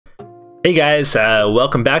Hey guys,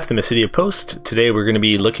 welcome back to the City of Post. Today we're going to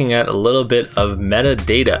be looking at a little bit of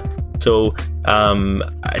metadata. So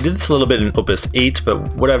I did this a little bit in Opus 8,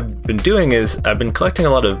 but what I've been doing is I've been collecting a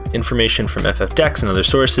lot of information from FFTCG and other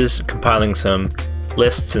sources, compiling some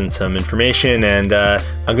lists and some information, and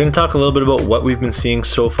I'm going to talk a little bit about what we've been seeing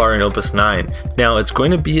so far in Opus 9. Now, it's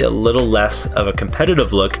going to be a little less of a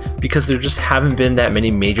competitive look because there just haven't been that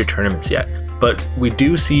many major tournaments yet. But we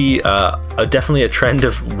do see definitely a trend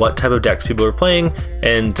of what type of decks people are playing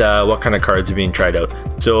and what kind of cards are being tried out.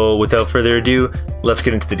 So without further ado, let's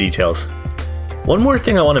get into the details. One more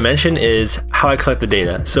thing I want to mention is how I collect the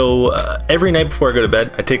data. So every night before I go to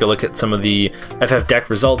bed, I take a look at some of the FFTCG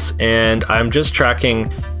results, and I'm just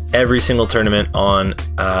tracking every single tournament on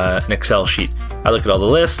an Excel sheet. I look at all the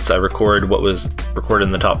lists, I record what was recorded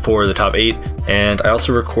in the top 4, the top 8, and I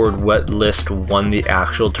also record what list won the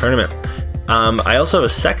actual tournament. I also have a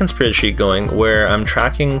second spreadsheet going where I'm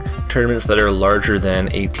tracking tournaments that are larger than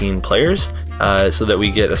 18 players so that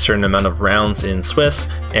we get a certain amount of rounds in Swiss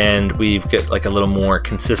and we get like a little more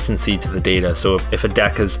consistency to the data. So if a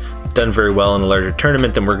deck has done very well in a larger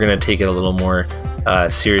tournament, then we're going to take it a little more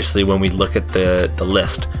seriously when we look at the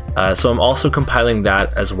list. So I'm also compiling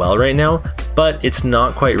that as well right now, but it's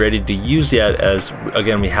not quite ready to use yet as,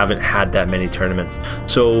 again, we haven't had that many tournaments.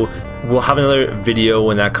 So we'll have another video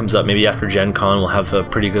when that comes up, maybe after Gen Con. We'll have a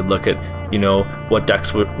pretty good look at, you know, what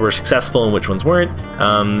decks were successful and which ones weren't.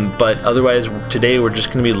 But otherwise, today we're just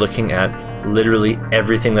going to be looking at literally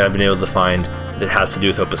everything that I've been able to find that has to do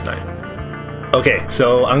with Opus 9. Okay,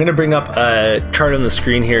 so I'm going to bring up a chart on the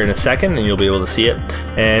screen here in a second and you'll be able to see it,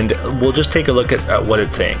 and we'll just take a look at what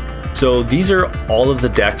it's saying. So these are all of the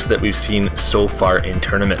decks that we've seen so far in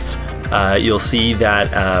tournaments. You'll see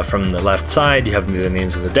that from the left side you have the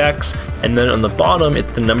names of the decks, and then on the bottom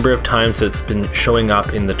it's the number of times that it's been showing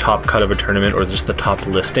up in the top cut of a tournament or just the top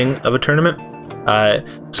listing of a tournament.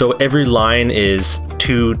 So every line is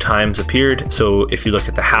 2 times appeared. So if you look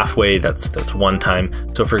at the halfway, that's 1 time.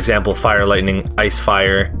 So for example, Fire Lightning, Ice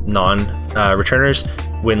Fire, non-returners,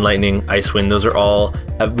 Wind Lightning, Ice Wind, those are all,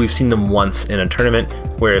 we've seen them once in a tournament,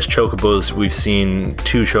 whereas Chocobos, we've seen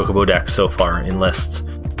 2 Chocobo decks so far in lists.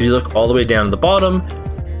 If you look all the way down to the bottom,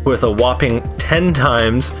 with a whopping 10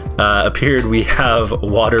 times appeared, we have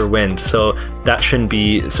Water Wind, so that shouldn't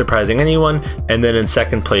be surprising anyone. And then in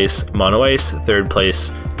second place, Mono Ice. Third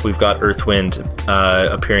place, we've got Earth Wind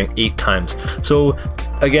appearing 8 times. So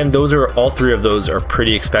again, those are all 3 of those are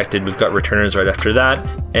pretty expected. We've got returners right after that,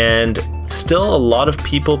 and still a lot of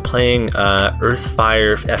people playing Earth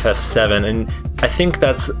Fire FF7, and I think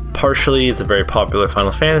that's partially, it's a very popular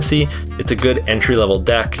Final Fantasy. It's a good entry-level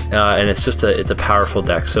deck, and it's a powerful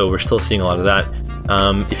deck. So we're still seeing a lot of that.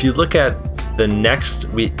 If you look at the next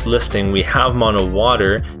listing, we have Mono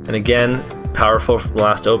Water, and again, powerful from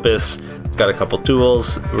last Opus. Got a couple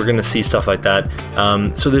tools. We're going to see stuff like that.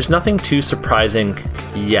 So there's nothing too surprising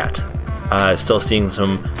yet. Still seeing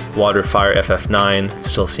some Water Fire FF9.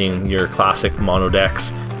 Still seeing your classic mono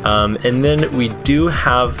decks. And then we do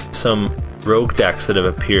have some rogue decks that have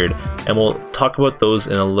appeared, and we'll talk about those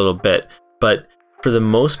in a little bit. But for the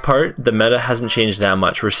most part, the meta hasn't changed that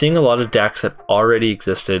much. We're seeing a lot of decks that already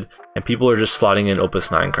existed, and people are just slotting in Opus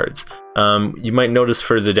 9 cards. You might notice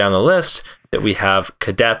further down the list that we have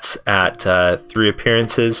Cadets at 3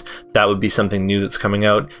 appearances. That would be something new that's coming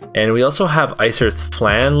out. And we also have Ice Earth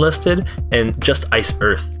Flan listed, and just Ice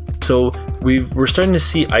Earth. So we're starting to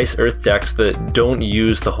see Ice Earth decks that don't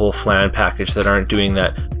use the whole Flan package, that aren't doing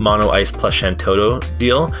that Mono Ice plus Shantoto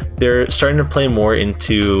deal. They're starting to play more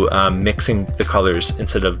into mixing the colors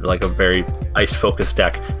instead of like a very ice focused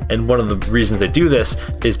deck. And one of the reasons they do this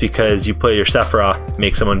is because you play your Sephiroth,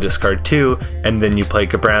 make someone discard 2, and then you play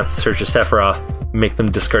Gabranth, search a Sephiroth, make them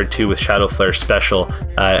discard 2 with Shadow Flare special,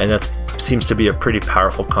 and that seems to be a pretty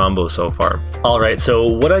powerful combo so far. Alright, so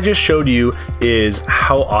what I just showed you is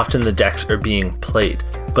how often the decks are being played,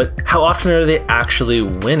 but how often are they actually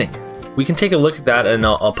winning? We can take a look at that, and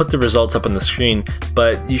I'll put the results up on the screen,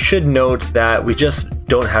 but you should note that we just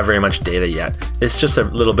don't have very much data yet. It's just a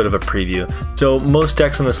little bit of a preview. So most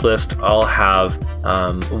decks on this list all have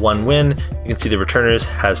 1 win. You can see the Returners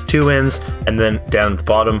has 2 wins, and then down at the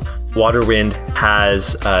bottom, Water Wind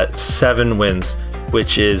has 7 wins,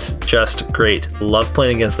 which is just great. Love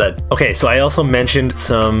playing against that. Okay, so I also mentioned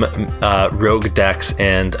some rogue decks,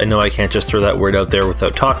 and I know I can't just throw that word out there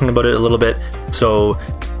without talking about it a little bit. So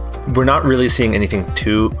we're not really seeing anything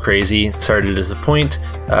too crazy. Sorry to disappoint.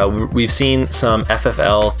 We've seen some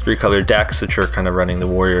FFL 3-color decks, which are kind of running the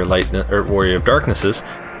Warrior Light or Warrior of Darknesses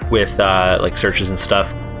with like searches and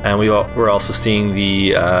stuff. And we're also seeing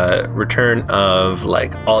the return of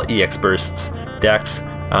like all EX Bursts decks.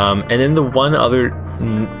 And then the one other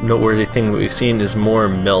noteworthy thing that we've seen is more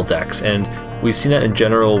mill decks, and we've seen that in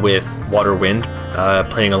general with Water Wind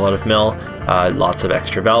playing a lot of mill, lots of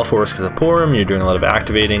extra Val Force because of Porum, you're doing a lot of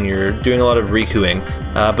activating, you're doing a lot of Rikuing,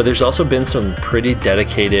 but there's also been some pretty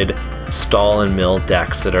dedicated stall and mill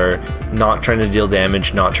decks that are not trying to deal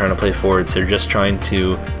damage, not trying to play forwards, they're just trying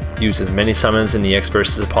to use as many summons in the EX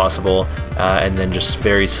bursts as possible, and then just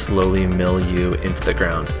very slowly mill you into the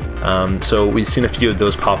ground. So we've seen a few of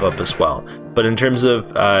those pop up as well. But in terms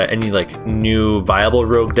of any like new viable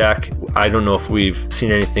rogue deck, I don't know if we've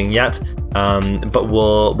seen anything yet, but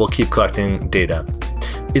we'll keep collecting data.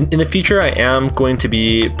 In the future, I am going to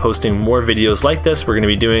be posting more videos like this. We're going to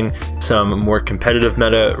be doing some more competitive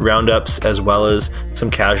meta roundups as well as some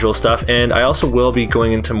casual stuff. And I also will be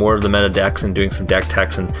going into more of the meta decks and doing some deck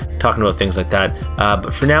techs and talking about things like that.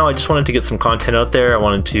 But for now, I just wanted to get some content out there. I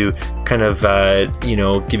wanted to kind of, you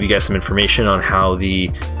know, give you guys some information on how the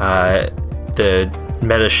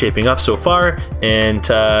meta is shaping up so far, and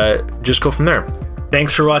just go from there.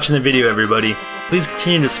 Thanks for watching the video, everybody. Please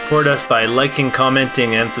continue to support us by liking,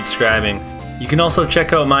 commenting, and subscribing. You can also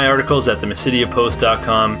check out my articles at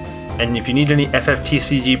themysidiapost.com, and if you need any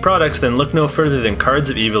FFTCG products, then look no further than Cards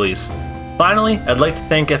of Ivalice. Finally, I'd like to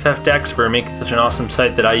thank FFDecks for making such an awesome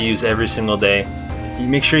site that I use every single day.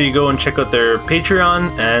 Make sure you go and check out their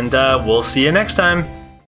Patreon, and we'll see you next time.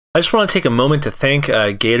 I just want to take a moment to thank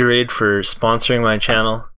Gatorade for sponsoring my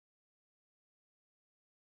channel.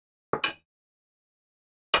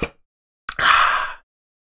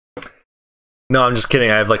 No, I'm just kidding.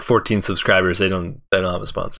 I have like 14 subscribers. They don't have a sponsor.